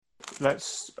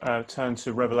let's turn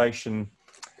to Revelation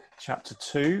chapter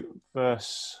 2,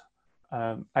 verse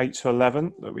 8 to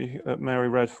 11 that Mary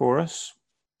read for us.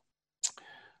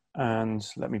 And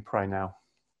let me pray now.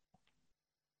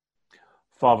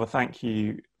 Father, thank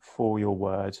you for your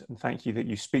word, and thank you that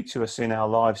you speak to us in our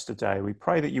lives today. We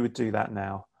pray that you would do that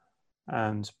now.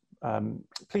 And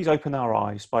please open our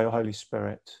eyes by your Holy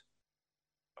Spirit.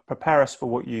 Prepare us for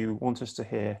what you want us to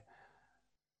hear,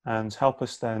 and help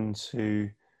us then to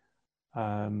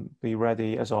be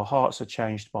ready as our hearts are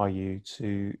changed by you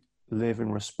to live in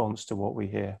response to what we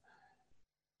hear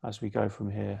as we go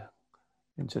from here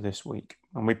into this week.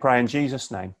 And we pray in Jesus'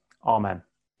 name. Amen.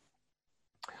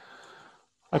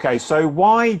 Okay, so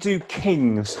why do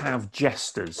kings have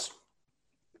jesters?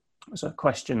 It's a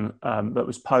question that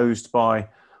was posed by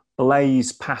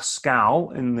Blaise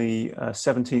Pascal in the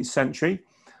 17th century.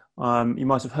 You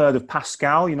might have heard of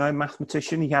Pascal,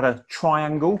 mathematician. He had a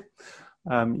triangle.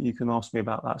 You can ask me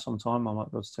about that sometime. I might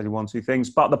be able to tell you one, two things.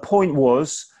 But the point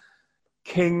was,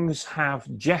 kings have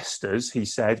jesters, he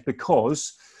said,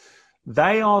 because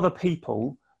they are the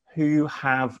people who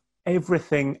have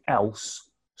everything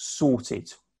else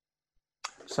sorted.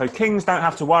 So kings don't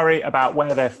have to worry about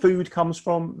where their food comes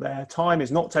from. Their time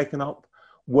is not taken up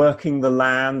working the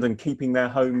land and keeping their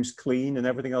homes clean and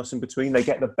everything else in between. They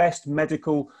get the best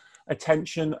medical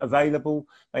attention available.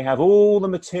 They have all the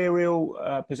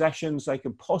material possessions they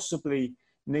could possibly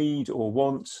need or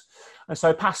want. And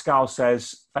so Pascal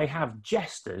says they have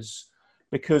jesters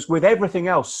because with everything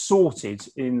else sorted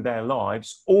in their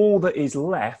lives, all that is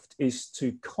left is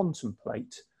to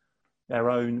contemplate their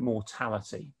own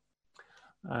mortality.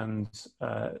 And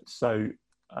so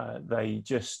they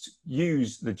just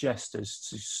use the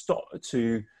jesters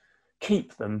to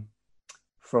keep them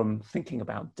from thinking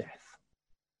about death.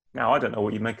 Now, I don't know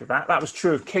what you make of that. That was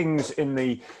true of kings in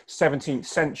the 17th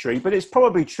century, but it's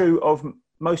probably true of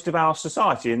most of our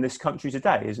society in this country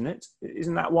today, isn't it?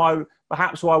 Isn't that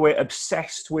perhaps why we're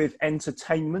obsessed with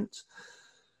entertainment?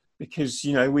 Because,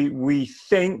 we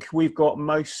think we've got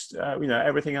most,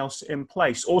 everything else in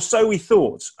place. Or so we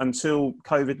thought until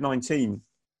COVID-19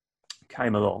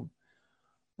 came along.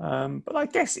 But I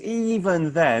guess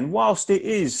even then, whilst it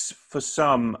is for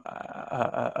some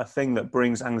a thing that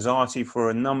brings anxiety for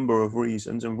a number of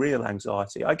reasons and real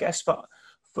anxiety, I guess for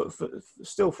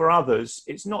others,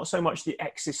 it's not so much the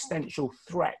existential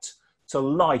threat to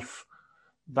life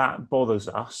that bothers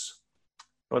us,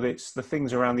 but it's the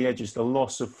things around the edges, the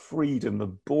loss of freedom, the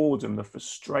boredom, the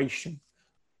frustration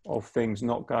of things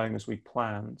not going as we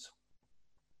planned.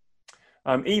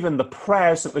 Even the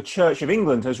prayers that the Church of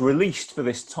England has released for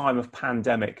this time of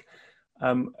pandemic,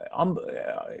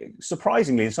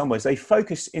 surprisingly in some ways, they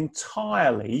focus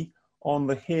entirely on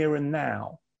the here and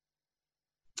now,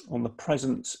 on the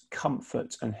present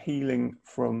comfort and healing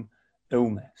from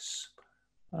illness.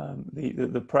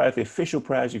 The official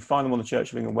prayers, you find them on the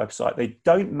Church of England website, they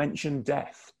don't mention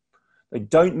death. They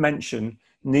don't mention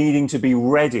needing to be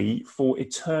ready for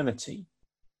eternity.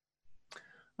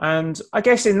 And I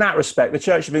guess in that respect, the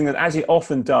Church of England, as it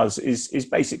often does, is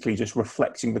basically just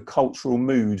reflecting the cultural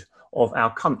mood of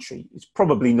our country. It's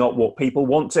probably not what people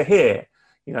want to hear.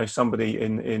 Somebody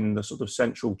in the sort of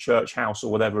central church house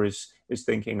or whatever is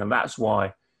thinking, and that's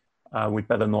why we'd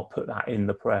better not put that in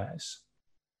the prayers.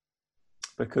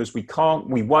 Because we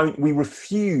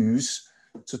refuse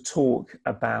to talk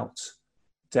about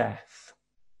death.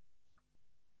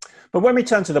 But when we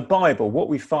turn to the Bible, what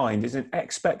we find is an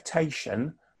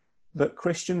expectation that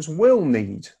Christians will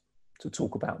need to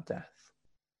talk about death,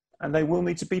 and they will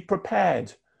need to be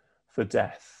prepared for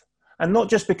death. And not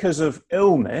just because of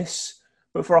illness,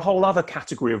 but for a whole other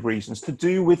category of reasons to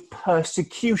do with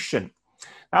persecution.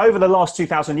 Now, over the last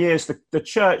 2,000 years, the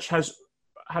church has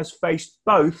faced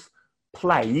both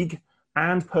plague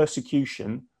and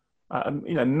persecution,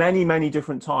 many, many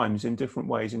different times in different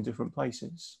ways in different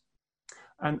places.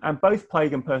 And both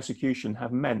plague and persecution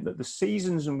have meant that the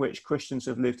seasons in which Christians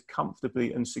have lived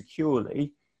comfortably and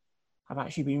securely have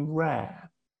actually been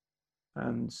rare.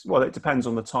 And, well, it depends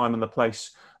on the time and the place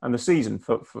and the season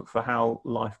for how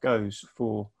life goes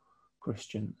for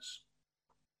Christians.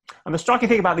 And the striking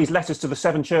thing about these letters to the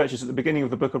 7 churches at the beginning of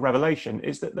the book of Revelation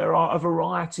is that there are a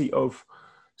variety of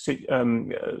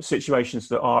situations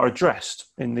that are addressed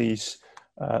in these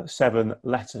 7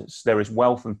 letters. There is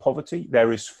wealth and poverty,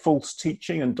 there is false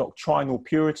teaching and doctrinal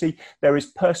purity, there is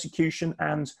persecution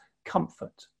and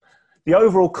comfort. The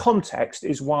overall context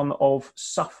is one of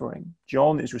suffering.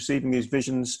 John is receiving his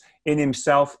visions in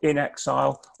himself, in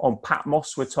exile, on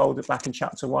Patmos, we're told back in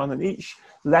chapter 1, and each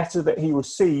letter that he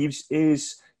receives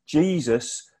is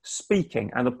Jesus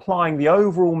speaking and applying the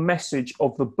overall message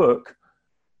of the book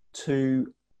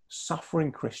to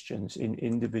suffering Christians in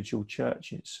individual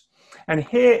churches. And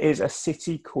here is a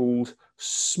city called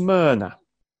Smyrna,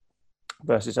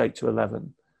 verses 8 to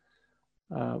 11,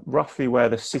 roughly where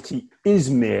the city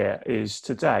Izmir is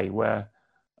today, where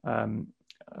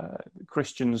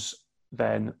Christians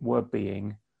then were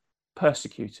being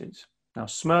persecuted. Now,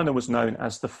 Smyrna was known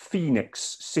as the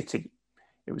Phoenix City.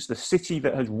 It was the city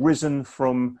that had risen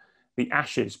from the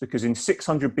ashes, because in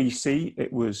 600 BC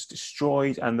it was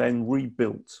destroyed and then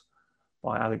rebuilt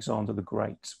by Alexander the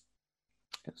Great.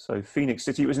 So Phoenix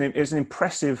City, it was an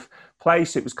impressive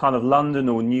place. It was kind of London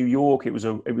or New York. It was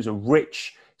a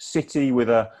rich city with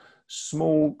a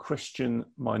small Christian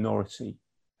minority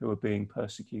who were being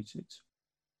persecuted.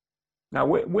 Now,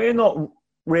 we're not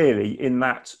really in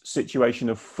that situation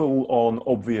of full-on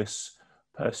obvious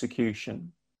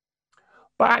persecution.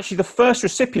 But actually, the first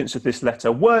recipients of this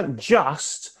letter weren't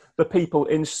just the people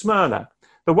in Smyrna.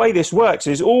 The way this works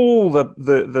is all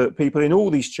the people in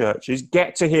all these churches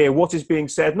get to hear what is being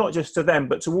said, not just to them,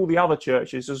 but to all the other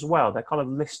churches as well. They're kind of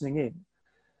listening in.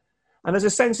 And there's a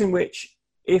sense in which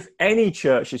if any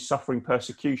church is suffering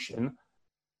persecution,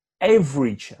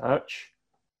 every church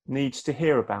needs to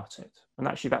hear about it. And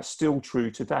actually, that's still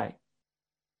true today.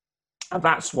 And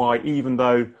that's why, even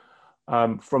though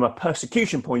from a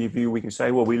persecution point of view, we can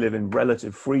say, well, we live in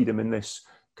relative freedom in this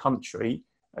country.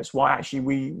 That's why actually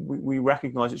we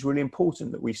recognise it's really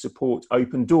important that we support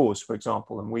Open Doors, for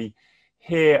example, and we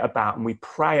hear about and we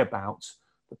pray about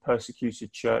the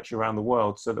persecuted church around the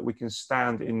world so that we can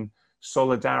stand in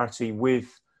solidarity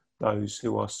with those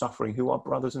who are suffering, who are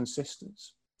brothers and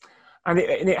sisters. And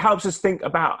it helps us think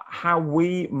about how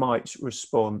we might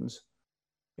respond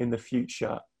in the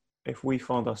future if we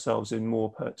find ourselves in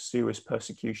more serious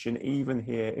persecution, even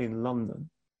here in London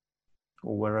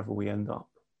or wherever we end up.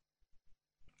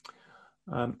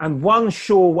 And one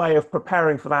sure way of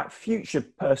preparing for that future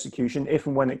persecution, if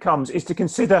and when it comes, is to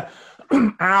consider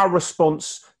our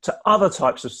response to other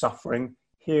types of suffering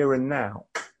here and now.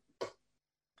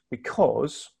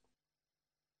 Because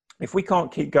if we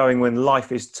can't keep going when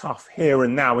life is tough here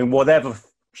and now, in whatever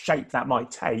shape that might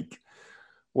take,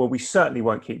 well, we certainly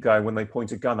won't keep going when they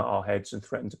point a gun at our heads and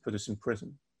threaten to put us in prison.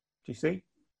 Do you see?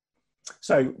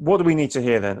 So what do we need to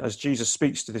hear then as Jesus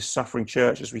speaks to this suffering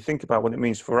church, as we think about what it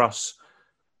means for us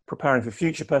preparing for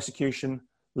future persecution,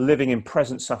 living in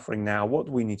present suffering now? What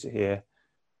do we need to hear?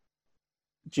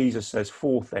 Jesus says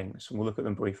 4 things, and we'll look at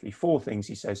them briefly. 4 things.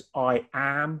 He says, I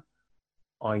am,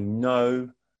 I know,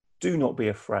 do not be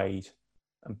afraid,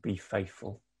 and be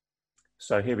faithful.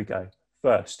 So here we go.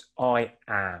 First, I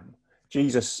am.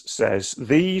 Jesus says,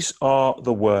 these are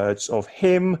the words of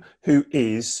him who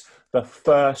is the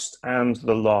first and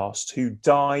the last, who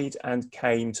died and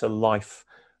came to life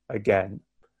again.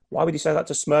 Why would he say that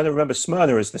to Smyrna? Remember,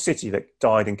 Smyrna is the city that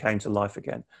died and came to life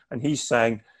again. And he's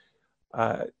saying,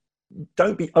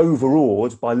 don't be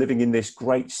overawed by living in this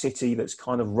great city that's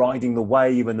kind of riding the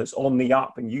wave and that's on the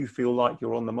up and you feel like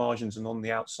you're on the margins and on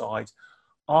the outside.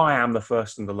 I am the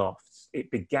first and the last.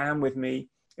 It began with me.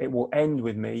 It will end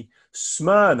with me.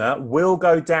 Smyrna will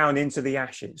go down into the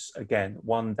ashes again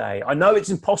one day. I know it's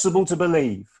impossible to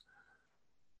believe,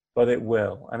 but it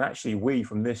will. And actually, we,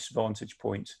 from this vantage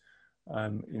point,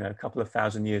 a couple of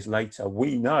thousand years later,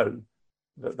 we know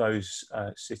that those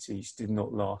cities did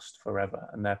not last forever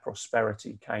and their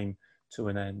prosperity came to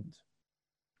an end.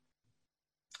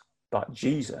 But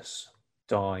Jesus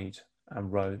died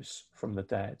and rose from the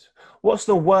dead. What's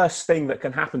the worst thing that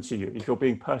can happen to you if you're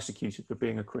being persecuted for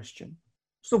being a Christian?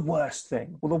 What's the worst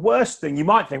thing? Well, the worst thing, you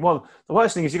might think, well, the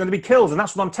worst thing is you're going to be killed, and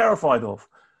that's what I'm terrified of,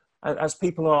 as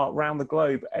people are around the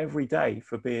globe every day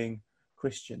for being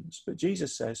Christians. But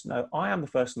Jesus says, no, I am the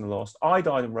first and the last. I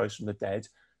died and rose from the dead.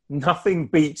 Nothing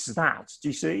beats that. Do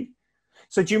you see?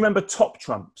 So do you remember Top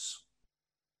Trumps?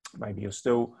 Maybe you're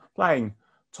still playing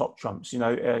Top Trumps,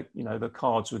 the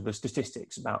cards with the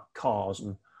statistics about cars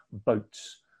and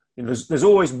boats. There's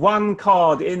always one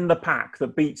card in the pack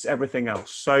that beats everything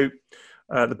else. So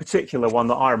the particular one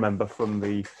that I remember from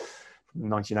the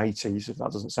 1980s, if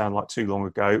that doesn't sound like too long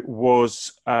ago,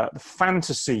 was the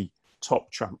Fantasy Top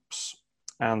Trumps.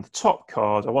 And the top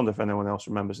card, I wonder if anyone else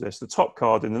remembers this, the top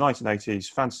card in the 1980s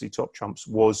Fantasy Top Trumps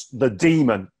was the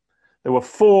Demon. There were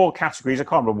 4 categories. I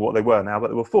can't remember what they were now, but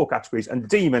there were 4 categories, and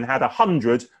Demon had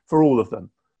 100 for all of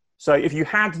them. So if you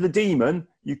had the Demon,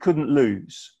 you couldn't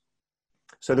lose.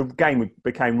 So the game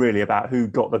became really about who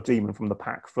got the Demon from the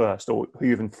pack first, or who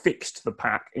even fixed the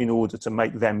pack in order to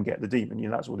make them get the Demon.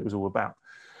 That's what it was all about,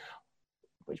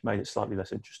 which made it slightly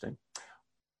less interesting.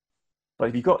 But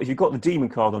if you've got the Demon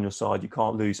card on your side, you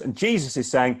can't lose. And Jesus is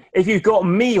saying, if you've got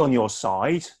me on your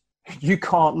side, you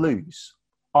can't lose.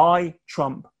 I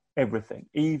trump everything,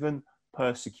 even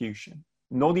persecution.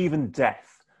 Not even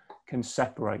death can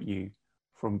separate you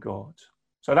from God.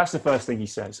 So that's the first thing he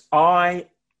says. I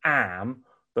am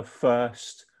the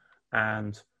first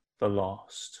and the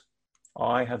last.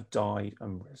 I have died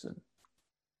and risen.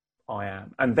 I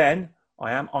am. And then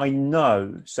I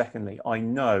know, secondly, I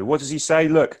know. What does he say?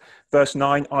 Look, verse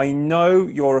 9, I know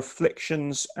your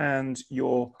afflictions and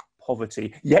your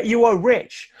poverty, yet you are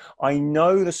rich. I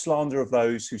know the slander of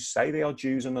those who say they are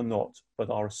Jews and are not,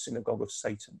 but are a synagogue of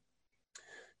Satan.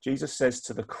 Jesus says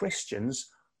to the Christians,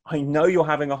 I know you're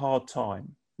having a hard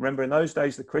time. Remember, in those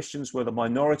days, the Christians were the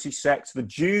minority sect. The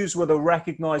Jews were the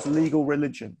recognized legal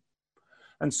religion.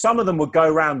 And some of them would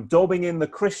go around dobbing in the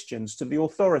Christians to the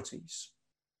authorities.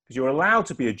 Because you're allowed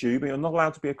to be a Jew, but you're not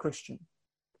allowed to be a Christian.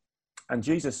 And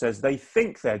Jesus says they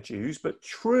think they're Jews, but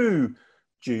true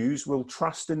Jews will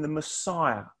trust in the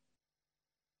Messiah.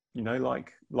 You know,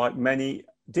 like many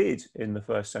did in the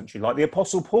first century, like the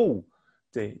Apostle Paul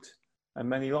did, and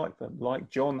many like them, like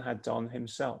John had done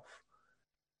himself.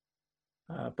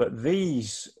 But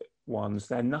these ones,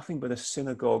 they're nothing but a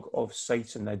synagogue of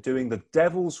Satan. They're doing the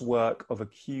devil's work of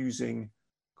accusing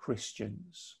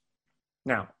Christians.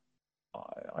 Now,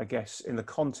 I guess in the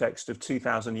context of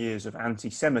 2,000 years of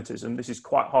anti-Semitism, this is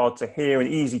quite hard to hear and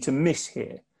easy to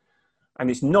mishear. And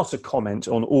it's not a comment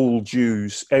on all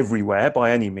Jews everywhere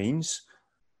by any means.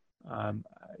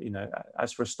 You know,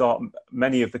 as for a start,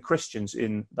 many of the Christians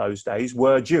in those days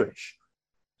were Jewish,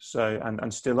 so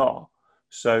and still are.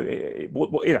 So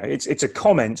it's a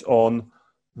comment on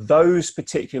those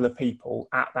particular people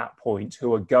at that point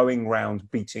who are going around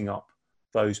beating up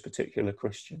those particular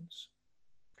Christians.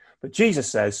 But Jesus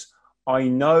says, I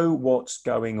know what's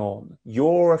going on.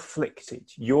 You're afflicted.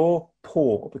 You're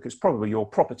poor because probably your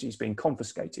property's been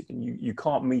confiscated and you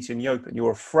can't meet in the open.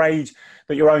 You're afraid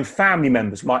that your own family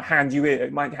members might hand you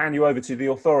over to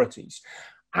the authorities.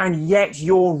 And yet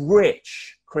you're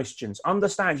rich, Christians.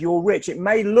 Understand, you're rich. It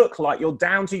may look like you're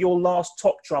down to your last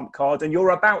top trump card and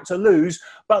you're about to lose,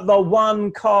 but the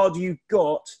one card you've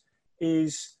got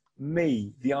is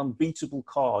me, the unbeatable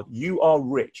card. You are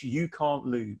rich. You can't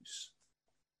lose.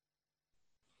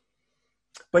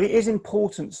 But it is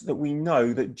important that we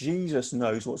know that Jesus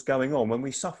knows what's going on when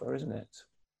we suffer, isn't it?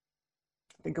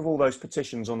 Think of all those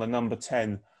petitions on the Number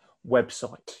 10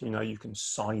 website. You know, you can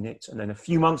sign it, and then a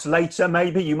few months later,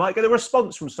 maybe you might get a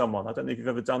response from someone. I don't know if you've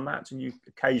ever done that, and you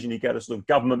occasionally get a sort of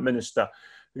government minister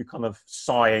who kind of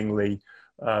sighingly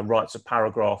writes a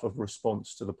paragraph of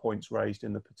response to the points raised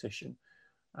in the petition.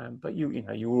 But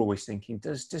you're always thinking,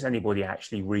 does anybody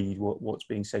actually read what's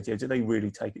being said here? Do they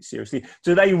really take it seriously?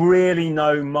 Do they really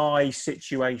know my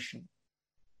situation?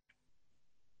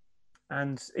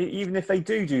 And even if they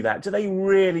do that, do they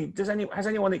really? Has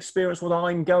anyone experienced what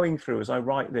I'm going through as I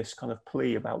write this kind of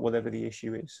plea about whatever the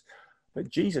issue is? But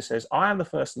Jesus says, I am the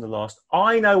first and the last.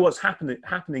 I know what's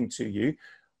happening to you.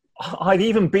 I've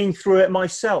even been through it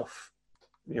myself.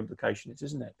 The implication is,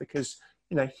 isn't it? Because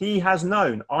he has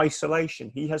known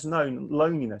isolation. He has known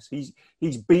loneliness.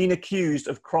 He's been accused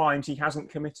of crimes he hasn't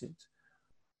committed.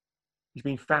 He's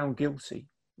been found guilty,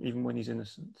 even when he's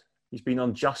innocent. He's been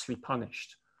unjustly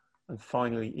punished and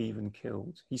finally even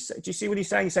killed. Do you see what he's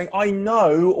saying? He's saying, I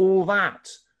know all that.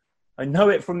 I know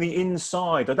it from the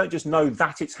inside. I don't just know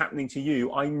that it's happening to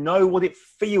you. I know what it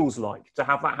feels like to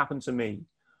have that happen to me.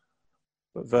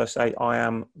 But verse 8, I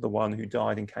am the one who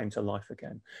died and came to life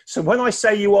again. So when I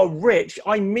say you are rich,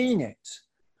 I mean it.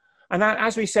 And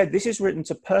as we said, this is written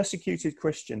to persecuted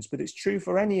Christians, but it's true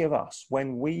for any of us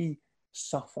when we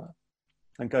suffer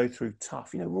and go through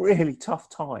tough, really tough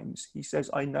times. He says,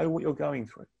 I know what you're going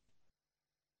through.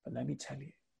 But let me tell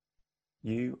you,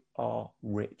 you are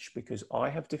rich because I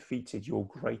have defeated your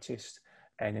greatest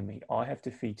enemy. I have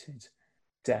defeated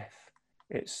death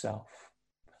itself.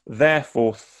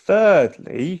 Therefore,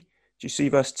 thirdly, do you see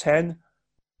verse 10?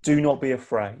 Do not be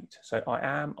afraid. So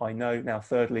I know. Now,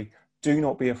 thirdly, do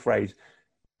not be afraid.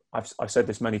 I've said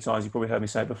this many times. You've probably heard me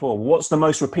say it before. What's the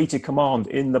most repeated command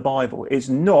in the Bible? It's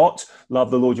not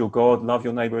love the Lord your God, love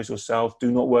your neighbor as yourself,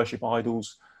 do not worship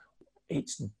idols.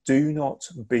 It's do not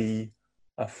be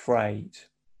afraid.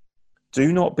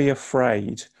 Do not be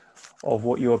afraid of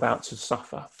what you're about to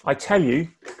suffer. I tell you,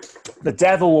 the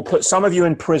devil will put some of you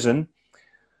in prison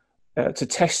to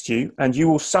test you, and you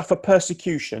will suffer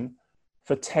persecution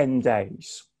for 10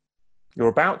 days. You're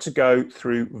about to go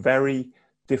through very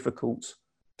difficult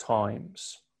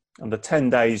times. And the 10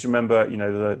 days, remember,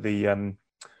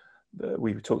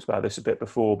 we talked about this a bit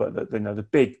before, but the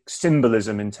big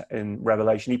symbolism in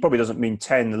Revelation, he probably doesn't mean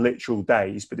 10 literal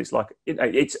days, but it's like,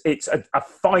 it's a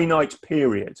finite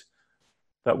period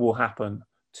that will happen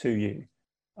to you.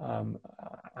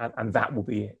 and that will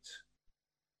be it.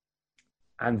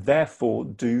 And therefore,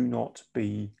 do not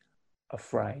be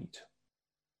afraid.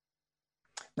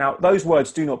 Now, those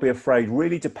words, do not be afraid,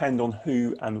 really depend on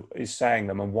who is saying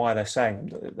them and why they're saying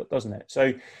them, doesn't it?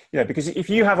 So, because if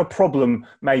you have a problem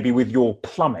maybe with your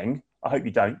plumbing, I hope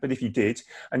you don't, but if you did,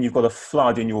 and you've got a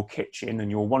flood in your kitchen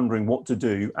and you're wondering what to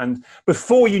do, and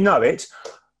before you know it,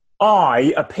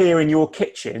 I appear in your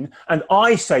kitchen and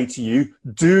I say to you,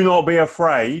 do not be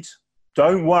afraid,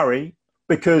 don't worry,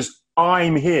 because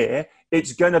I'm here,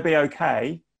 it's going to be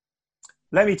okay.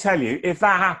 Let me tell you, if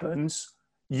that happens,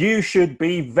 you should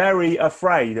be very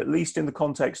afraid, at least in the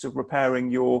context of repairing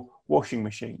your washing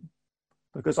machine,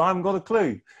 because I haven't got a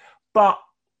clue. But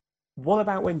what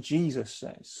about when Jesus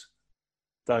says,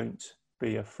 don't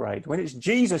be afraid? When it's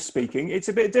Jesus speaking, it's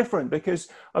a bit different because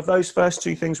of those first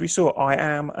two things we saw, I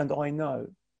am and I know.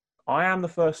 I am the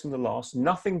first and the last.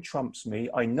 Nothing trumps me.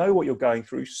 I know what you're going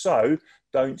through, so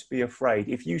don't be afraid.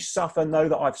 If you suffer, know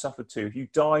that I've suffered too. If you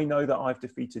die, know that I've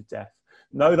defeated death.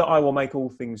 Know that I will make all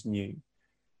things new.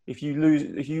 If you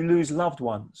lose loved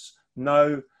ones,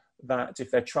 know that if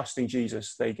they're trusting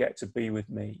Jesus, they get to be with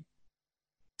me.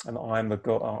 And I am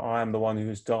the one who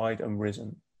has died and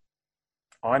risen.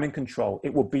 I'm in control.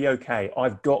 It will be okay.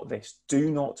 I've got this. Do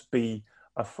not be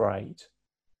afraid.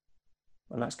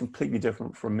 And that's completely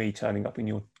different from me turning up in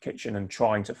your kitchen and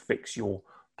trying to fix your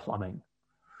plumbing.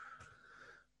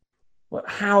 Well,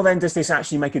 how then does this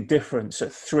actually make a difference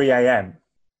at 3 a.m.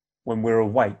 when we're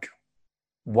awake,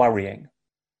 worrying?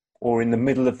 Or in the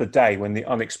middle of the day when the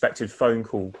unexpected phone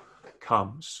call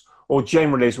comes, or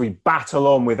generally as we battle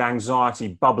on with anxiety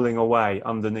bubbling away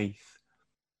underneath?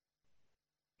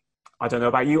 I don't know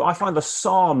about you, I find the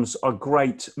Psalms are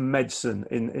great medicine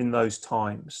in those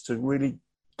times to really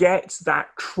get that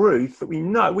truth that we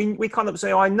know. We kind of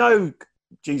say, I know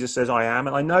Jesus says I am,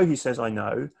 and I know he says I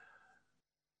know,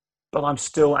 but I'm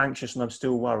still anxious and I'm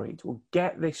still worried. Well,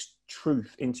 get this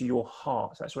truth into your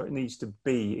heart. That's where it needs to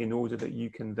be in order that you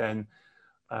can then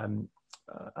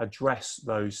address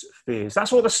those fears.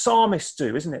 That's what the psalmists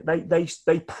do, isn't it?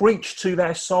 They preach to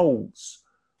their souls.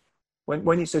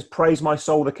 When he says, praise my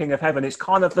soul, the King of heaven, it's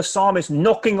kind of the psalmist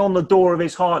knocking on the door of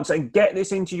his heart and saying, get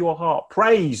this into your heart.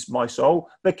 Praise my soul,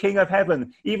 the King of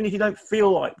heaven. Even if you don't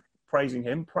feel like praising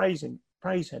him, praise him.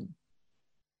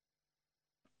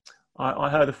 I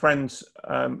heard a friend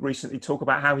recently talk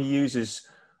about how he uses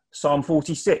Psalm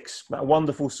 46, that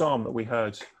wonderful psalm that we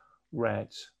heard read,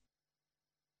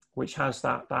 which has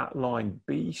that line,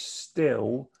 be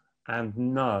still and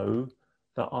know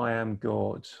that I am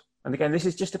God. And again, this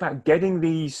is just about getting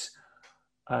this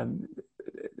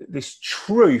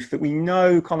truth that we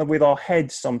know kind of with our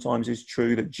heads sometimes is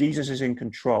true, that Jesus is in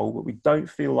control, but we don't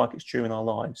feel like it's true in our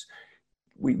lives.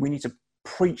 We need to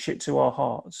preach it to our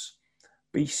hearts.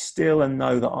 Be still and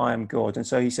know that I am God. And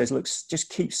so he says, look, just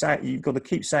keep saying, you've got to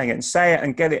keep saying it and say it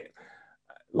and get it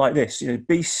like this.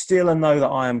 Be still and know that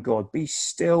I am God. Be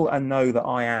still and know that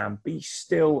I am. Be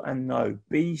still and know.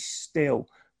 Be still.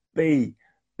 Be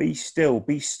still.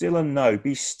 Be still and know.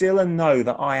 Be still and know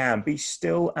that I am. Be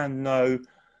still and know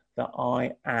that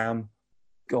I am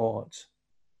God.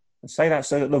 And say that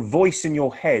so that the voice in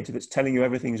your head that's telling you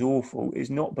everything's awful is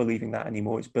not believing that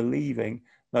anymore. It's believing,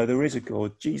 no, there is a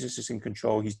God. Jesus is in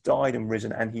control. He's died and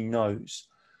risen, and he knows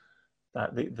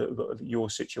that your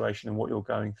situation and what you're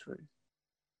going through.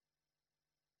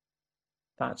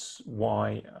 That's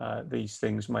why these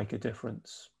things make a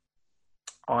difference.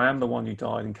 I am the one who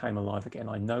died and came alive again.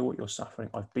 I know what you're suffering.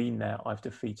 I've been there. I've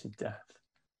defeated death.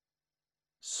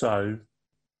 So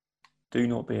do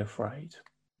not be afraid.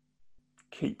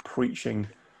 Keep preaching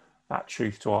that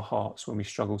truth to our hearts when we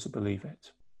struggle to believe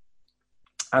it.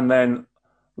 And then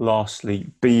lastly,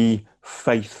 be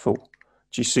faithful.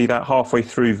 Do you see that halfway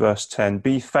through verse 10?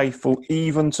 Be faithful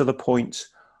even to the point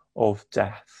of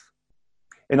death.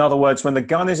 In other words, when the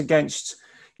gun is against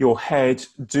your head,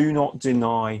 do not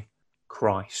deny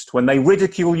Christ. When they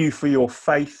ridicule you for your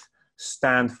faith,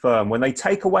 stand firm. When they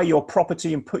take away your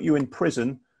property and put you in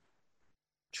prison,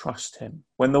 trust him.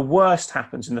 When the worst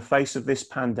happens in the face of this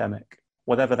pandemic,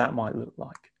 whatever that might look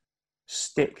like,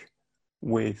 stick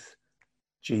with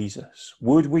Jesus.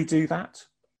 Would we do that?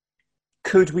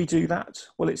 Could we do that?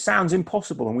 Well, it sounds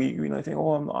impossible, and we think,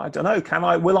 oh, I don't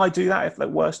know, will I do that if the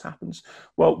worst happens?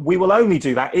 Well, we will only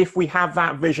do that if we have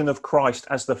that vision of Christ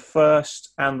as the first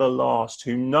and the last,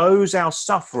 who knows our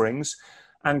sufferings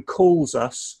and calls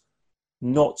us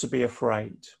not to be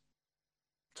afraid.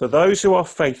 To those who are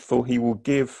faithful, he will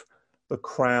give the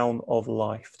crown of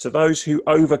life. To those who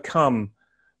overcome,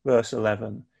 verse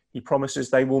 11, he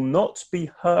promises they will not be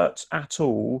hurt at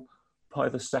all by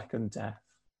the second death.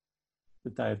 the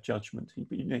day of judgment.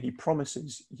 He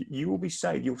promises, you will be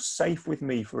saved. You're safe with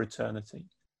me for eternity.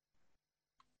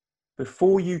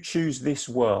 Before you choose this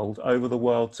world over the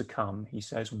world to come, he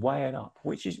says, weigh it up.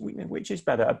 Which is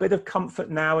better? A bit of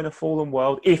comfort now in a fallen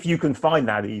world, if you can find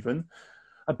that even.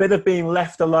 A bit of being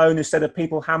left alone instead of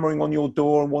people hammering on your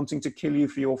door and wanting to kill you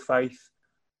for your faith.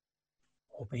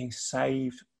 Or being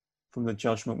saved from the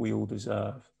judgment we all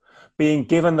deserve. Being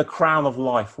given the crown of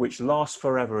life which lasts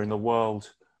forever in the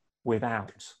world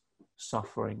without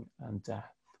suffering and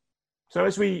death. So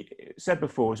as we said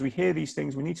before, as we hear these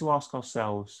things, we need to ask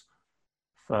ourselves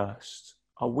first,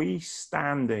 are we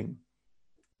standing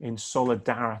in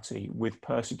solidarity with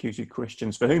persecuted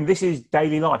Christians for whom this is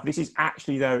daily life? This is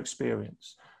actually their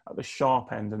experience at the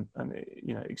sharp end and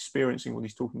experiencing what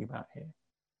he's talking about here.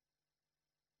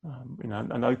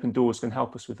 And Open Doors can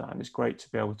help us with that, and it's great to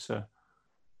be able to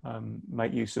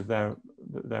make use of their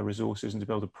resources and to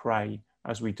be able to pray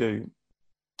as we do.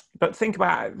 But think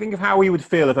of how we would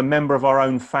feel if a member of our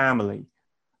own family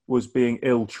was being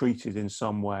ill-treated in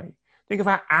some way. Think of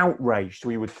how outraged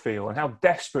we would feel and how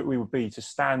desperate we would be to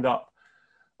stand up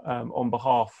on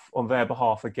their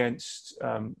behalf against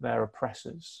their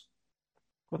oppressors.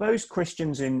 Well, those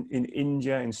Christians in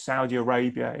India, in Saudi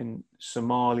Arabia, in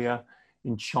Somalia,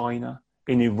 in China,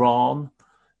 in Iran,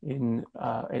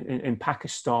 in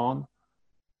Pakistan,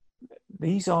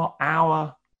 these are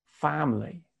our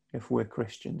family if we're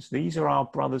Christians. These are our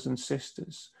brothers and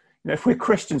sisters. If we're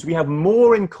Christians, we have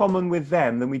more in common with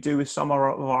them than we do with some of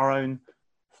our own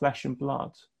flesh and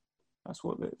blood. That's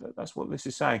what this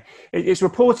is saying. It's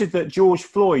reported that George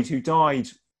Floyd, who died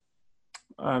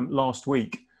last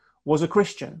week, was a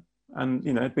Christian and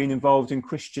had been involved in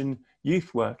Christian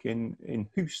youth work in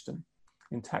Houston,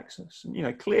 in Texas.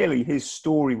 And, clearly his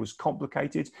story was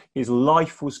complicated. His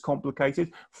life was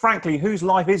complicated. Frankly, whose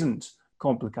life isn't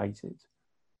complicated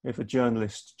if a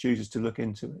journalist chooses to look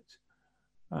into it?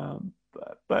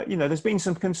 But there's been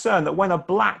some concern that when a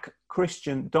black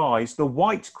Christian dies, the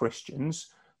white Christians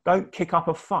don't kick up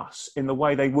a fuss in the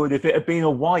way they would if it had been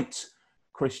a white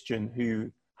Christian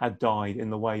who had died in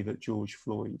the way that George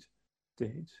Floyd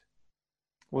did.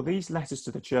 Well, these letters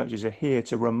to the churches are here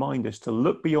to remind us to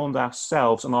look beyond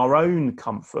ourselves and our own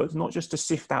comfort, not just to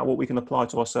sift out what we can apply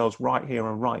to ourselves right here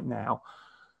and right now,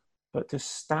 but to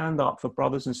stand up for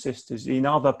brothers and sisters in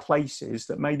other places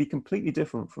that may be completely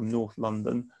different from North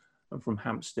London and from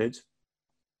Hampstead,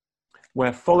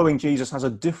 where following Jesus has a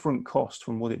different cost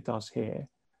from what it does here,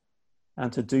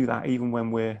 and to do that even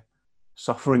when we're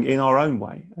suffering in our own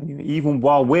way. And even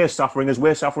while we're suffering, as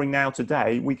we're suffering now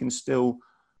today, we can still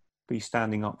be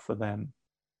standing up for them.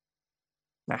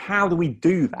 Now, how do we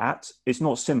do that? It's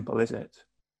not simple, is it?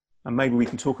 And maybe we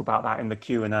can talk about that in the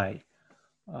Q&A,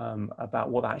 about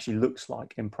what that actually looks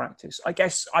like in practice. I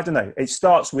guess, I don't know, it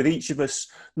starts with each of us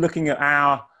looking at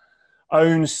our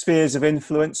own spheres of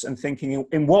influence and thinking,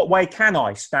 in what way can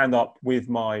I stand up with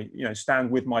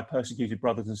stand with my persecuted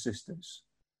brothers and sisters?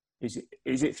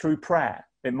 Is it through prayer?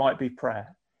 It might be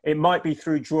prayer. It might be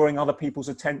through drawing other people's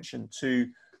attention to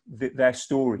their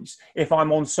stories. If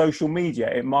I'm on social media,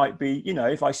 it might be,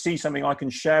 if I see something I can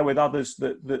share with others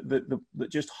that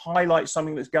just highlights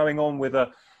something that's going on with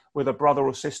a brother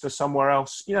or sister somewhere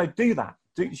else, do that.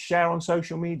 Share on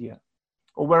social media.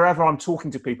 Or wherever I'm talking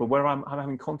to people, where I'm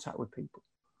having contact with people,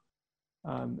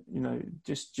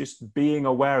 just being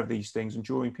aware of these things and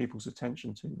drawing people's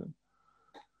attention to them.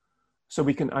 So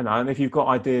we can, and if you've got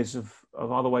ideas of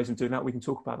other ways of doing that, we can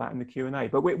talk about that in the Q&A.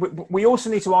 But we also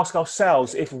need to ask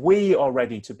ourselves if we are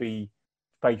ready to be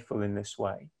faithful in this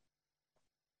way.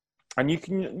 And you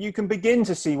can begin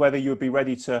to see whether you would be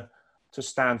ready to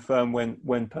stand firm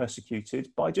when persecuted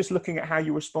by just looking at how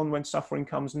you respond when suffering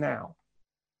comes now.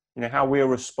 How we are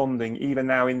responding even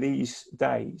now in these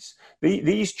days.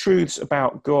 These truths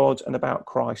about God and about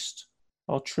Christ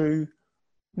are true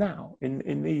now,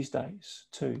 in these days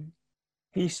too.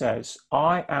 He says,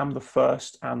 I am the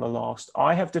first and the last.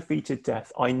 I have defeated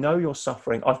death. I know your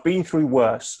suffering. I've been through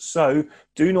worse. So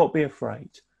do not be afraid.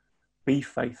 Be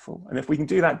faithful. And if we can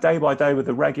do that day by day with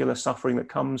the regular suffering that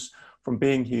comes from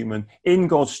being human, in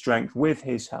God's strength, with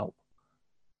his help,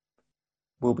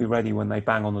 we'll be ready when they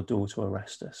bang on the door to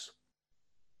arrest us.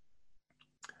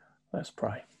 Let's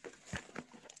pray.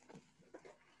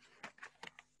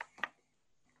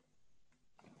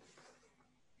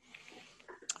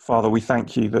 Father, we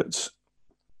thank you that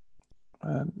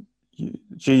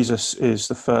Jesus is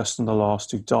the first and the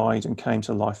last who died and came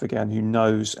to life again, who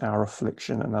knows our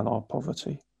affliction and our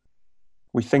poverty.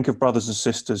 We think of brothers and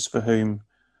sisters for whom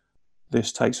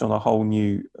this takes on a whole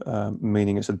new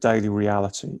meaning. It's a daily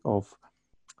reality of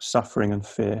suffering and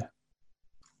fear.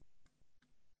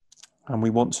 And we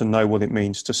want to know what it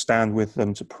means to stand with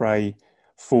them, to pray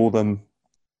for them,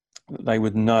 that they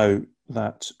would know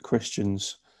that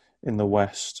Christians in the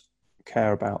West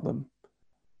care about them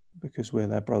because we're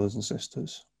their brothers and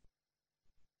sisters.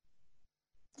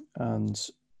 And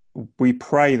we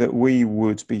pray that we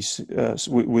would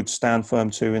would stand firm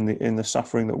too in the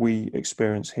suffering that we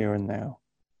experience here and now,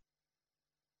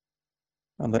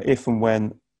 and that if and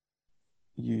when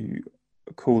you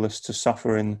call us to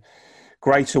suffer in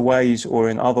greater ways or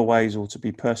in other ways, or to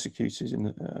be persecuted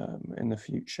in the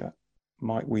future,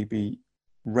 might we be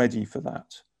ready for that.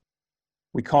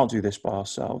 We can't do this by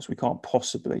ourselves. We can't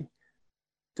possibly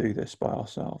do this by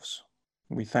ourselves.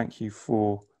 We thank you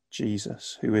for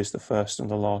Jesus, who is the first and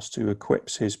the last, who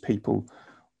equips his people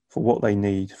for what they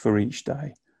need for each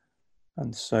day.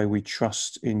 And so we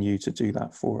trust in you to do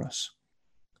that for us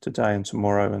today and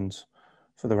tomorrow and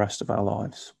for the rest of our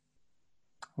lives.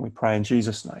 We pray in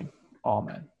Jesus' name.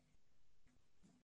 Amen.